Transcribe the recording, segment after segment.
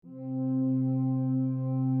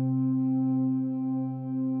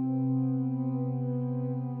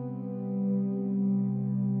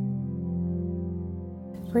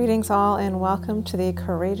Greetings all and welcome to the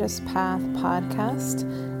Courageous Path podcast.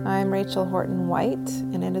 I'm Rachel Horton White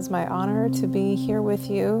and it is my honor to be here with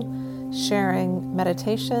you sharing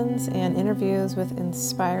meditations and interviews with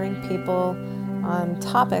inspiring people on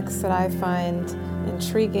topics that I find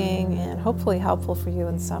intriguing and hopefully helpful for you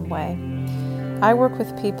in some way. I work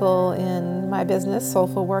with people in my business,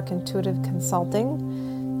 Soulful Work Intuitive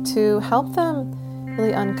Consulting, to help them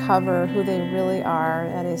really uncover who they really are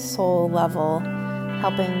at a soul level,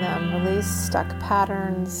 helping them release stuck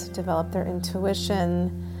patterns, develop their intuition,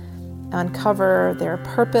 uncover their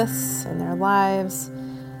purpose in their lives,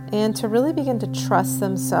 and to really begin to trust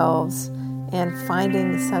themselves and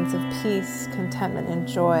finding a sense of peace, contentment, and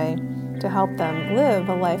joy to help them live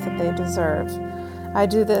a life that they deserve. I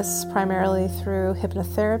do this primarily through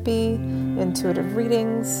hypnotherapy, intuitive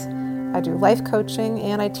readings, I do life coaching,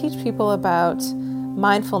 and I teach people about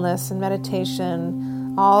mindfulness and meditation,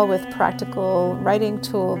 all with practical writing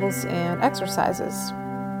tools and exercises.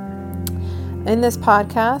 In this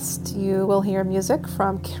podcast, you will hear music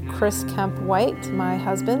from Chris Kemp White, my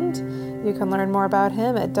husband. You can learn more about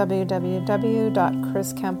him at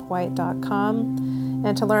www.chriskempwhite.com.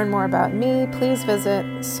 And to learn more about me, please visit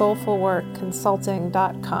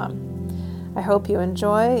soulfulworkconsulting.com. I hope you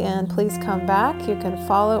enjoy, and please come back. You can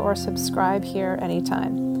follow or subscribe here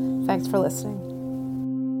anytime. Thanks for listening.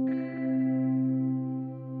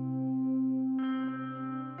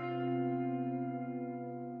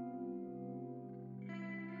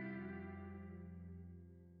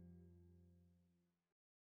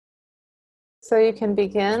 So you can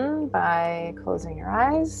begin by closing your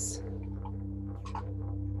eyes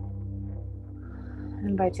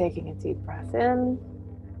and by taking a deep breath in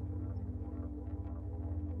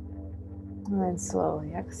and then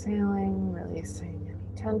slowly exhaling, releasing any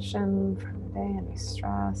tension from the day, any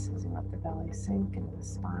stress, as you let the belly sink into the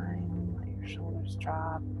spine, let your shoulders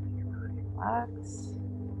drop, let your body relax.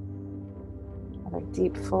 Another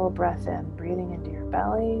deep, full breath in, breathing into your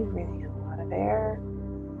belly, breathing in a lot of air.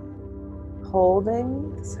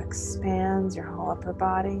 Holding, this expands your whole upper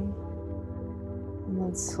body, and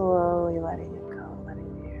then slowly letting it go,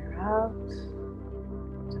 letting the air out,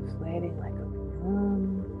 deflating like a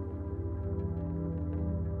balloon,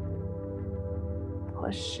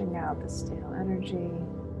 pushing out the stale energy.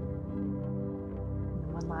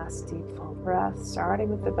 And one last deep full breath, starting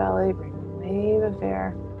with the belly, bring a wave of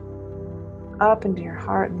air up into your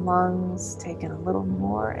heart and lungs, take in a little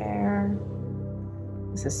more air.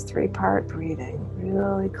 This is 3-part breathing,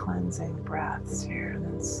 really cleansing breaths here. And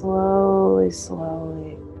then slowly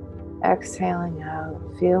exhaling out,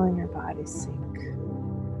 feeling your body sink.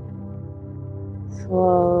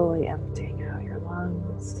 Slowly emptying out your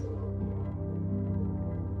lungs.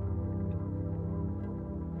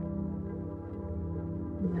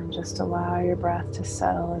 And then just allow your breath to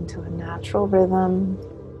settle into a natural rhythm.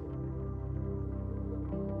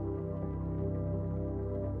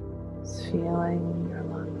 Just feeling your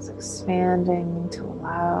lungs expanding to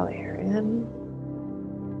allow air in.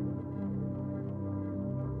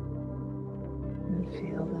 And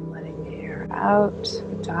feel them letting the air out,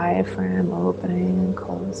 the diaphragm opening and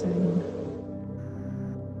closing.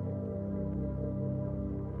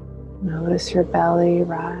 Notice your belly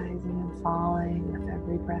rising and falling with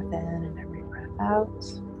every breath in and every breath out.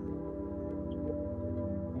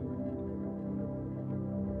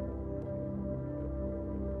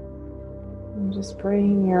 And just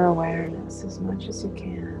bring your awareness as much as you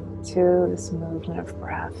can to this movement of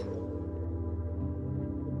breath,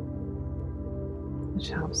 which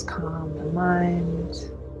helps calm the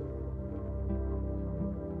mind,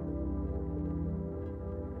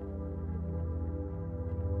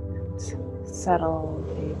 and settle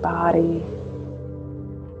the body.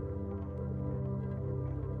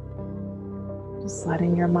 Just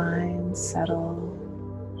letting your mind settle,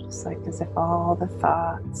 just like as if all the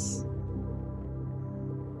thoughts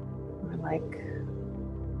like a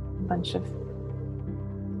bunch of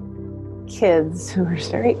kids who are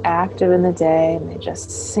very active in the day and they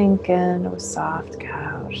just sink into a soft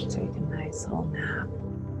couch, take a nice little nap.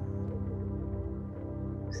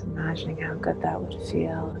 Just imagining how good that would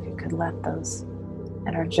feel if you could let those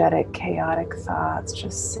energetic, chaotic thoughts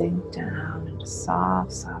just sink down into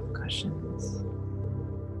soft cushions.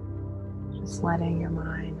 Just letting your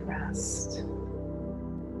mind rest.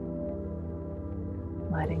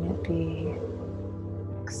 Letting it be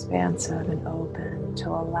expansive and open to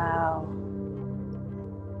allow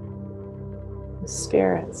the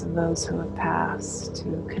spirits of those who have passed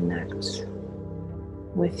to connect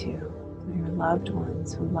with you, your loved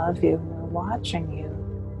ones who love you, who are watching you.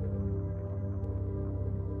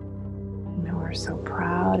 And we're so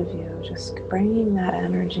proud of you, just bringing that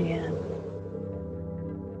energy in.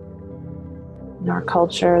 In our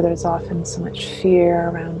culture, there's often so much fear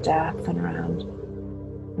around death and around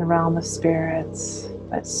the realm of spirits,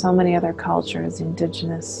 but so many other cultures,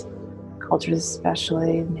 indigenous cultures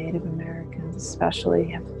especially, Native Americans especially,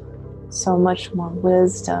 have so much more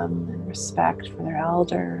wisdom and respect for their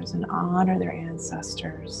elders and honor their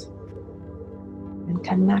ancestors and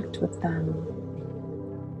connect with them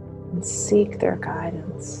and seek their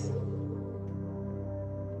guidance.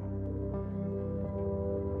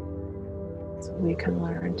 So we can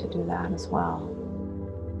learn to do that as well.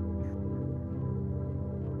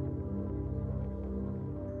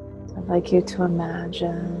 So I'd like you to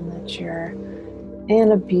imagine that you're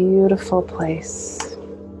in a beautiful place.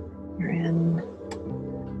 You're in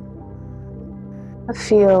a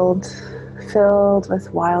field filled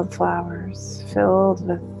with wildflowers, filled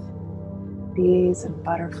with bees and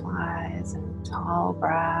butterflies and tall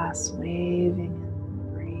grass waving in the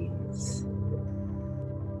breeze.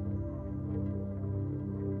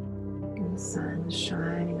 And the sun is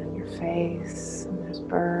shining on your face, and there's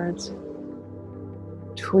birds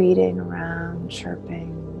tweeting around,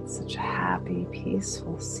 chirping. It's such a happy,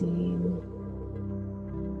 peaceful scene.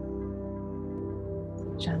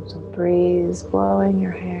 Gentle breeze blowing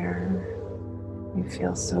your hair. You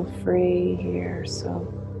feel so free here,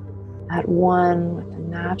 so at one with the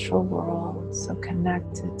natural world, so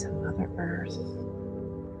connected to Mother Earth.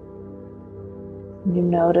 And you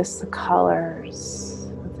notice the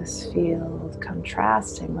colors of this field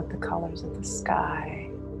contrasting with the colors of the sky.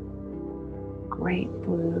 Great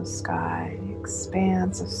blue sky,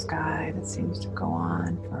 expanse of sky that seems to go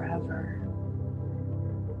on forever.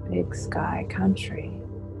 Big sky country.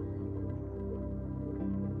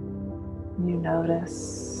 You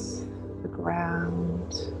notice the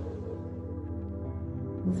ground,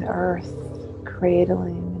 the earth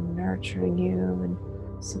cradling and nurturing you and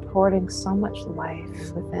supporting so much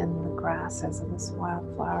life within the grasses of this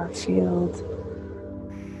wildflower field.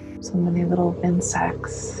 So many little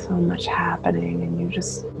insects, so much happening, and you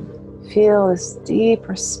just feel this deep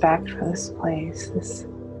respect for this place, this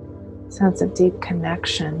sense of deep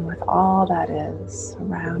connection with all that is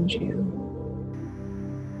around you.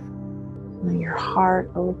 Feeling your heart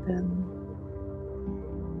open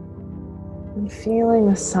and feeling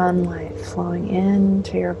the sunlight flowing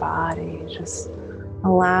into your body, just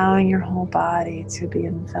allowing your whole body to be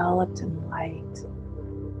enveloped in light,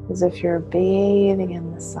 as if you're bathing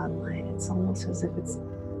in the sunlight. It's almost as if it's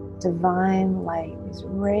divine light, these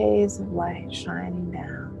rays of light shining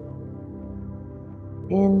down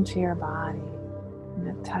into your body, and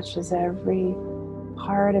it touches every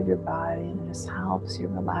part of your body and it just helps you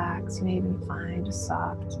relax. You may even find a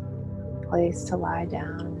soft place to lie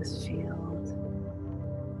down in this field,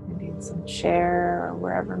 maybe in some chair or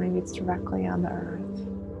wherever, maybe it's directly on the earth.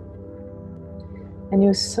 And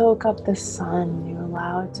you soak up the sun, you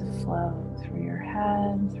allow it to flow through your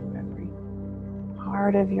head, through every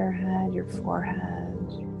part of your head, your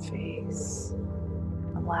forehead, your face,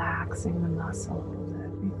 relaxing the muscles.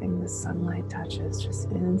 Everything the sunlight touches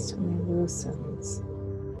just instantly loosens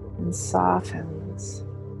and softens,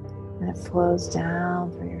 and it flows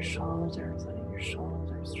down through your shoulders, letting your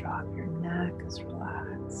shoulders drop. Your neck is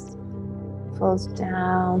relaxed. It flows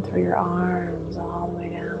down through your arms, all the way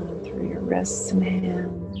down and through your wrists and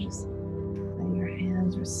hands. Just letting your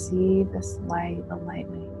hands receive this light, the light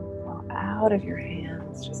may flow out of your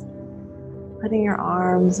hands. Just letting your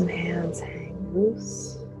arms and hands hang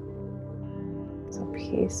loose. So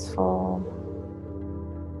peaceful,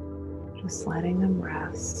 just letting them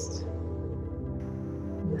rest.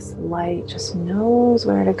 And this light just knows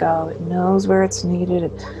where to go. It knows where it's needed.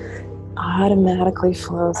 It automatically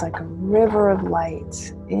flows like a river of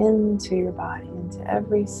light into your body, into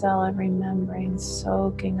every cell, every membrane,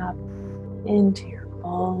 soaking up into your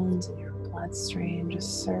bones and your bloodstream,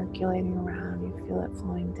 just circulating around. You feel it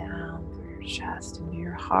flowing down through your chest into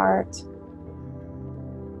your heart.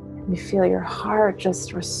 You feel your heart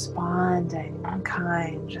just responding in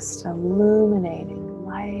kind, just illuminating,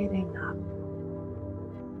 lighting up.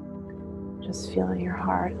 Just feeling your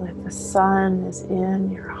heart like the sun is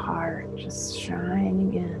in your heart, just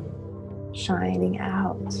shining in, shining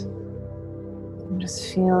out. And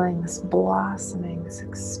just feeling this blossoming, this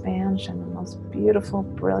expansion, the most beautiful,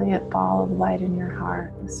 brilliant ball of light in your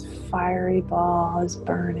heart. This fiery ball is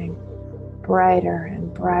burning brighter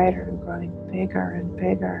and brighter and growing bigger and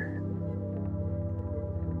bigger.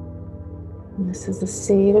 And this is the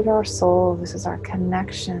seed of our soul. This is our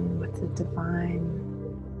connection with the divine,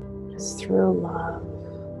 just through love.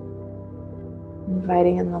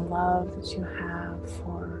 Inviting in the love that you have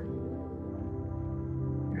for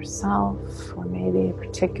yourself, or maybe a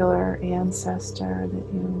particular ancestor that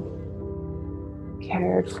you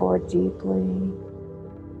cared for deeply.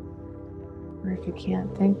 Or if you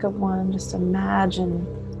can't think of one, just imagine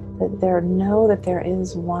know that there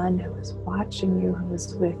is one who is watching you, who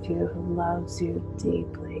is with you, who loves you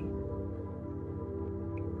deeply.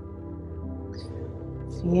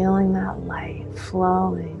 Feeling that light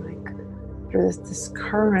flowing like through this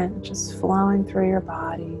current just flowing through your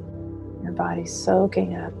body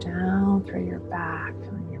soaking up down through your back,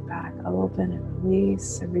 feeling your back open and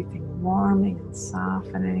release, everything warming and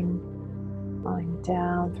softening, flowing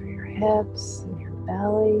down through your hips and your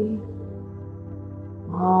belly,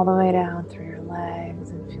 all the way down through your legs,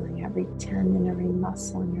 and feeling every tendon, every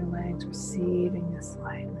muscle in your legs receiving this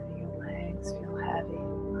light, letting your legs feel heavy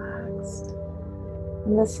and relaxed.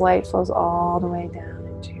 And this light flows all the way down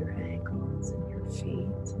into your ankles and your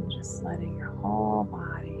feet, and just letting your whole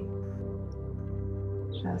body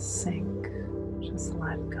just sink, just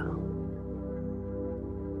let go.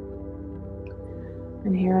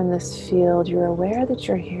 And here in this field, you're aware that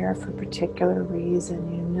you're here for a particular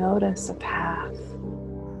reason. You notice a path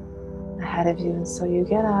ahead of you, and so you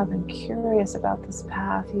get up and curious about this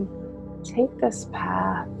path. You take this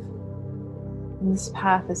path, and this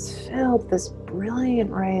path is filled with this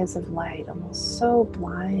brilliant rays of light, almost so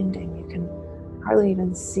blinding you can hardly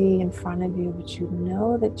even see in front of you, but you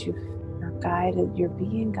know that you're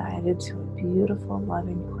being guided to a beautiful,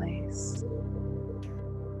 loving place.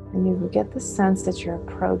 And you get the sense that you're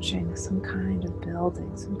approaching some kind of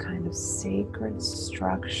building, some kind of sacred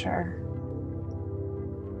structure.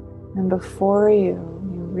 And before you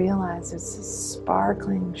realize it's a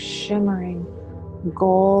sparkling, shimmering,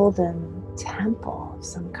 golden temple of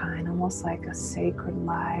some kind, almost like a sacred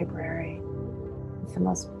library. With the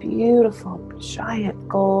most beautiful, giant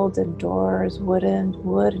golden doors, wood and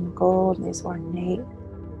gold, and these ornate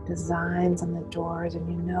designs on the doors. And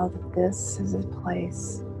you know that this is a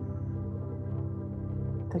place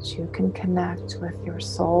that you can connect with your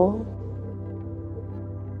soul,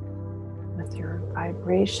 with your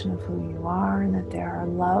vibration of who you are, and that there are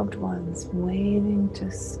loved ones waiting to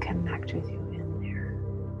connect with you in there.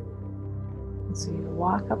 And so you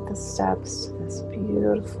walk up the steps to this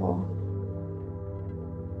beautiful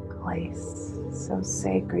place, so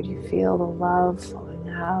sacred. You feel the love flowing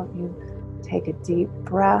out. You take a deep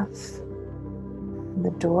breath, and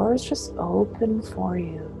the doors just open for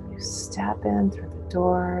you. You step in through the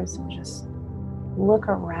doors and just look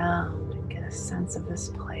around and get a sense of this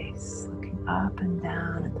place, looking up and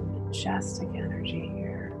down at the majestic energy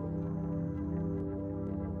here.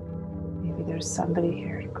 Maybe there's somebody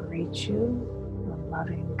here to greet you, a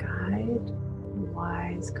loving guide, a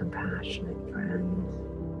wise, compassionate friend.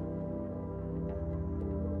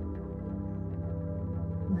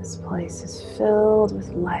 This place is filled with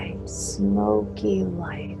light, smoky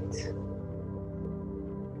light.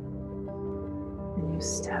 And you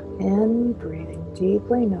step in, breathing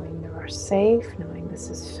deeply, knowing you are safe, knowing this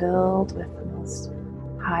is filled with the most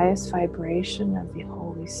highest vibration of the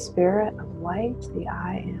Holy Spirit of light, the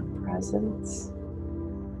I Am Presence.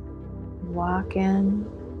 Walk in,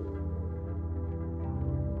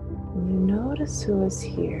 and you notice who is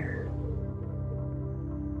here.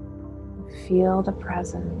 Feel the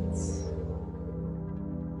presence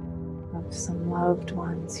of some loved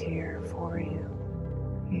ones here for you,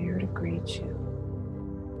 here to greet you.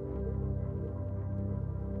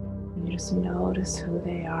 And you just notice who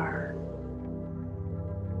they are.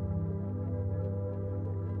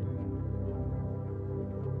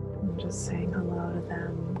 And just saying hello to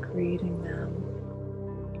them, greeting them.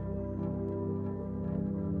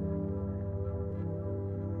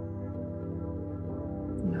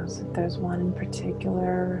 That there's one in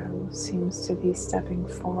particular who seems to be stepping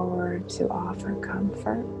forward to offer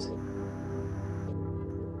comfort.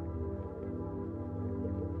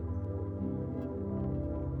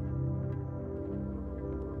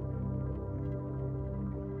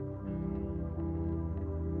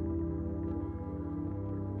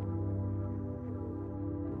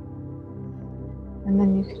 And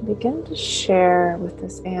then you can begin to share with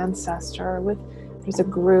this ancestor, there's a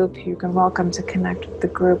group, you can welcome to connect with the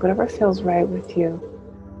group, whatever feels right with you,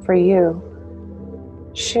 for you.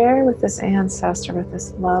 Share with this ancestor, with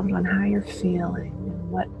this loved one, how you're feeling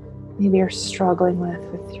and what maybe you're struggling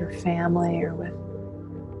with your family or with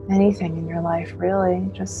anything in your life,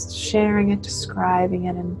 really. Just sharing it, describing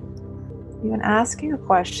it, and even asking a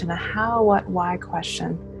question, a how, what, why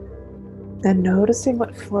question. Then noticing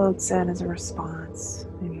what floats in as a response,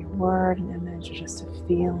 maybe a word, an image, or just a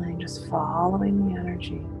feeling, just following the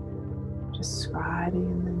energy, describing,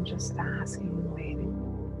 and then just asking and waiting.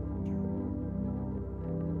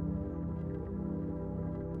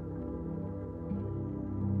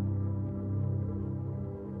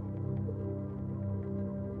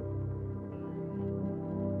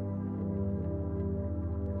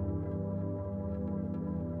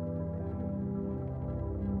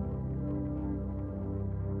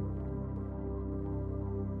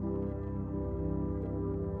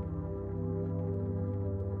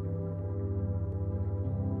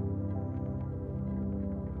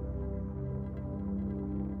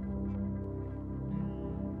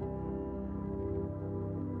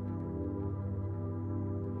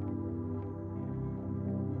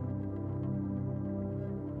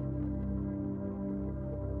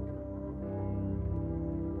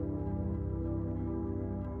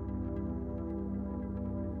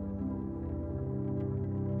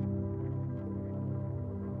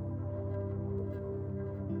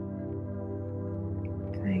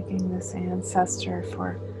 thanking this ancestor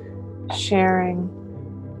for sharing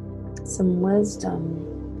some wisdom.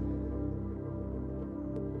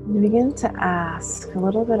 You begin to ask a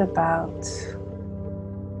little bit about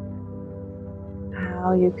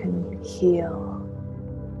how you can heal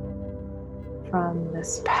from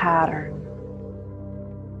this pattern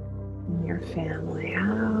in your family.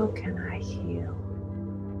 How can I heal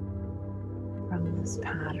from this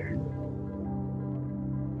pattern?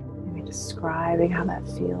 Maybe describing how that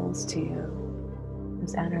feels to you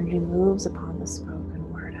as energy moves upon the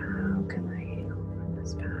spoken word. How can I heal from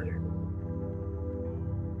this pattern?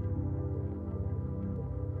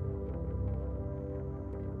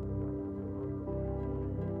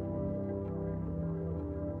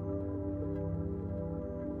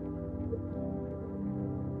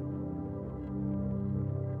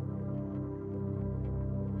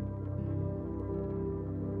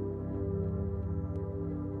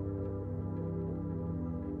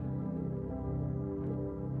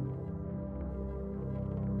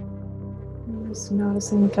 Just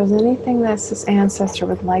noticing if there's anything that this ancestor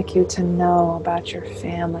would like you to know about your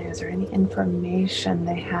family. Is there any information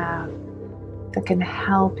they have that can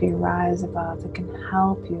help you rise above, that can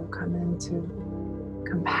help you come into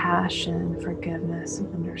compassion, forgiveness,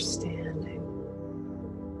 and understanding?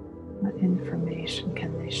 What information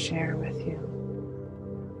can they share with you?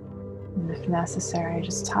 And if necessary,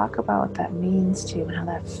 just talk about what that means to you and how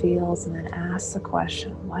that feels, and then ask the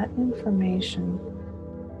question, what information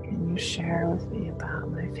can you share with me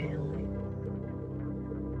about my family?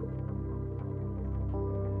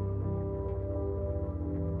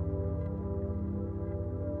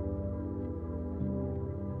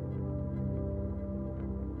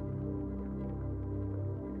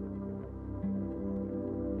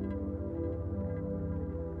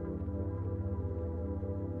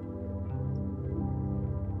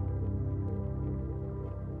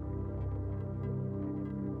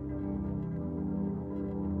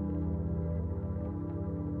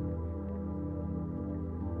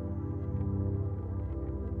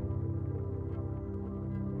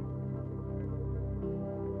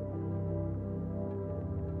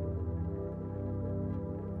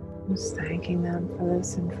 Just thanking them for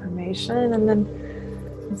this information, and then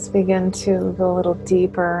let's begin to go a little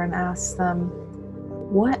deeper and ask them,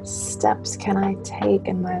 what steps can I take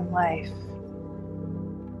in my life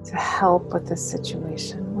to help with this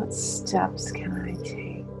situation? What steps can I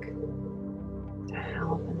take to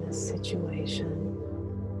help in this situation?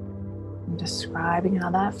 And describing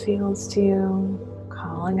how that feels to you,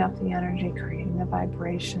 calling up the energy, creating the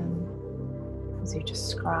vibration as you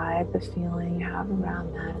describe the feeling you have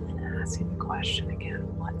around that, and then asking the question again,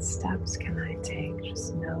 what steps can I take?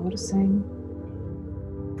 Just noticing,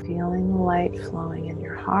 feeling the light flowing in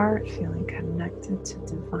your heart, feeling connected to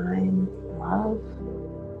divine love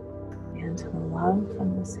and to the love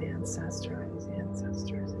from this ancestor or these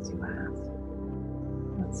ancestors as you ask,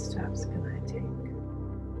 what steps can I take?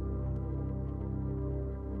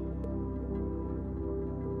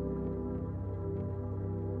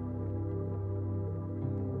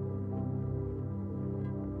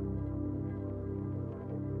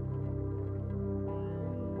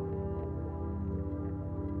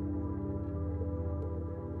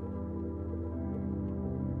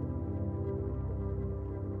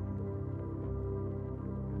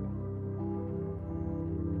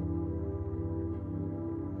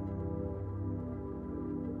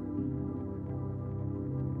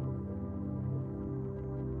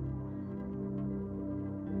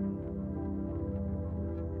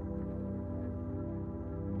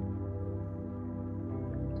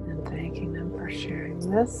 Thanking them for sharing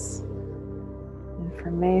this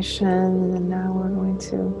information. And now we're going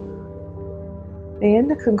to begin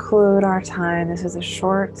to conclude our time. This is a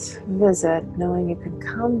short visit, knowing you can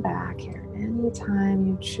come back here anytime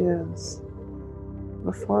you choose.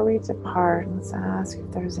 Before we depart, let's ask if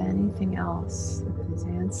there's anything else that these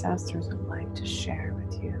ancestors would like to share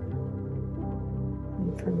with you.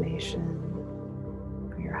 Information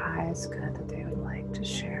for your highest good that they would like to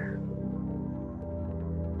share.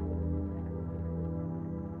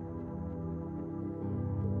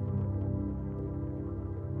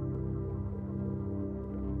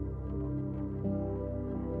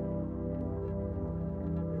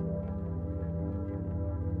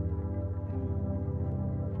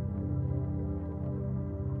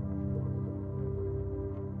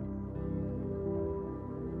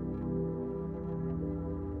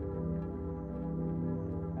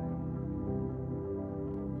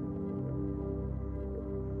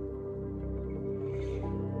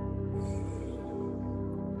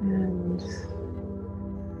 And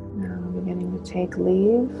now beginning to take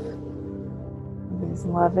leave of these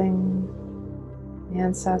loving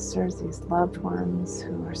ancestors, these loved ones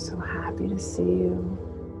who are so happy to see you,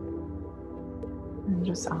 and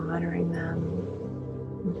just honoring them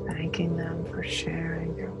and thanking them for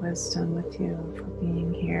sharing their wisdom with you, for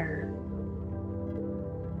being here.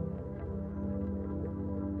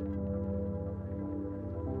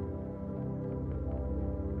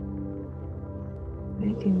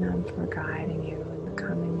 Thanking them for guiding you in the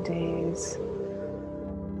coming days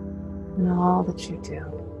and all that you do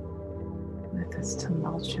at this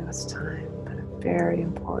tumultuous time, but a very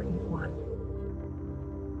important one.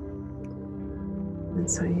 And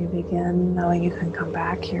so you begin, knowing you can come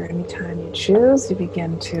back here anytime you choose, you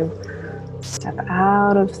begin to step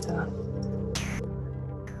out of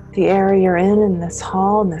the area you're in this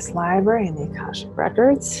hall, in this library, in the Akashic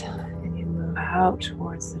Records, and you move out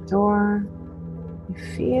towards the door. You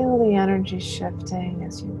feel the energy shifting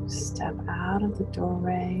as you step out of the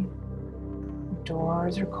doorway. The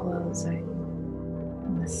doors are closing,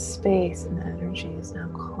 and the space and the energy is now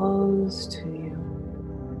closed to you.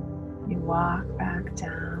 You walk back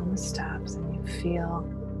down the steps and you feel,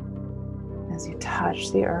 as you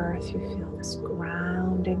touch the earth, you feel this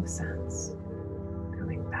grounding sense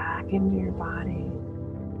coming back into your body,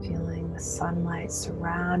 feeling the sunlight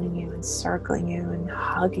surrounding you, encircling you, and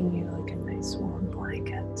hugging you like a nice warm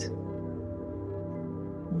blanket.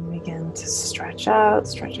 And you begin to stretch out,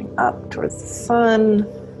 stretching up towards the sun,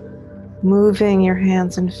 moving your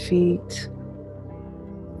hands and feet.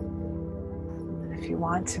 And if you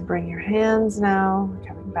want to bring your hands now,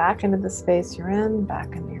 coming back into the space you're in,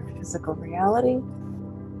 back into your physical reality.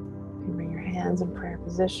 You can bring your hands in prayer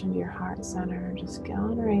position to your heart center, just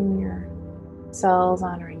honoring your cells,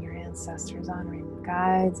 honoring your ancestors, honoring the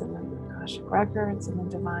guides and the Akashic Records and the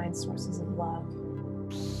divine sources of love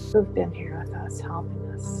who've been here with us, helping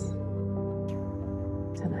us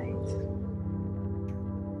tonight.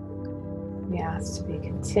 We ask to be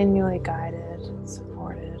continually guided,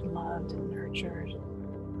 supported, loved, and nurtured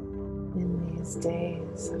in these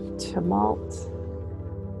days of tumult,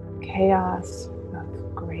 chaos,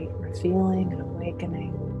 of great revealing and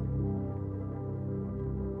awakening.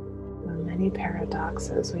 On many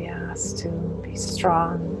paradoxes, we ask to be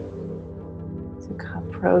strong, to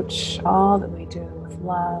approach all that we do with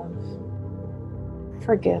love,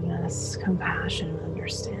 forgiveness, compassion, and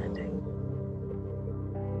understanding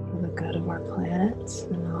for the good of our planet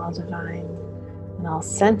and all divine and all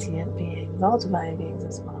sentient beings, all divine beings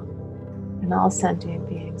as well, and all sentient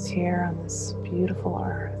beings here on this beautiful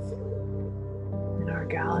earth, in our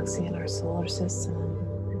galaxy, in our solar system,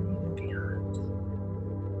 and even beyond.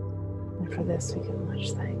 And for this, we give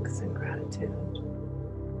much thanks and gratitude.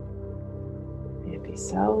 May it be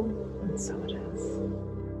so, and so it is.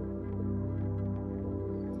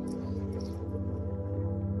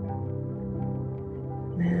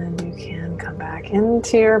 And you can come back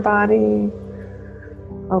into your body,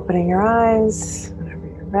 opening your eyes whenever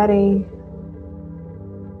you're ready,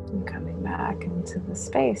 and coming back into the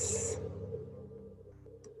space.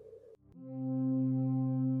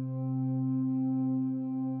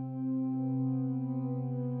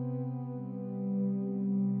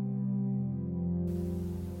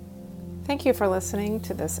 Thank you for listening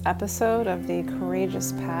to this episode of the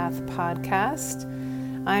Courageous Path podcast.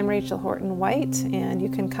 I'm Rachel Horton White, and you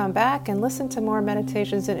can come back and listen to more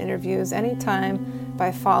meditations and interviews anytime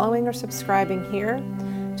by following or subscribing here.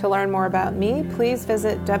 To learn more about me, please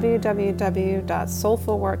visit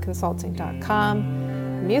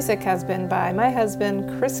www.soulfulworkconsulting.com. Music has been by my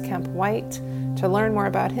husband, Chris Kemp White. To learn more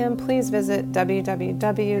about him, please visit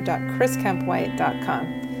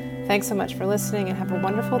www.chriskempwhite.com. Thanks so much for listening and have a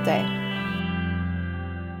wonderful day.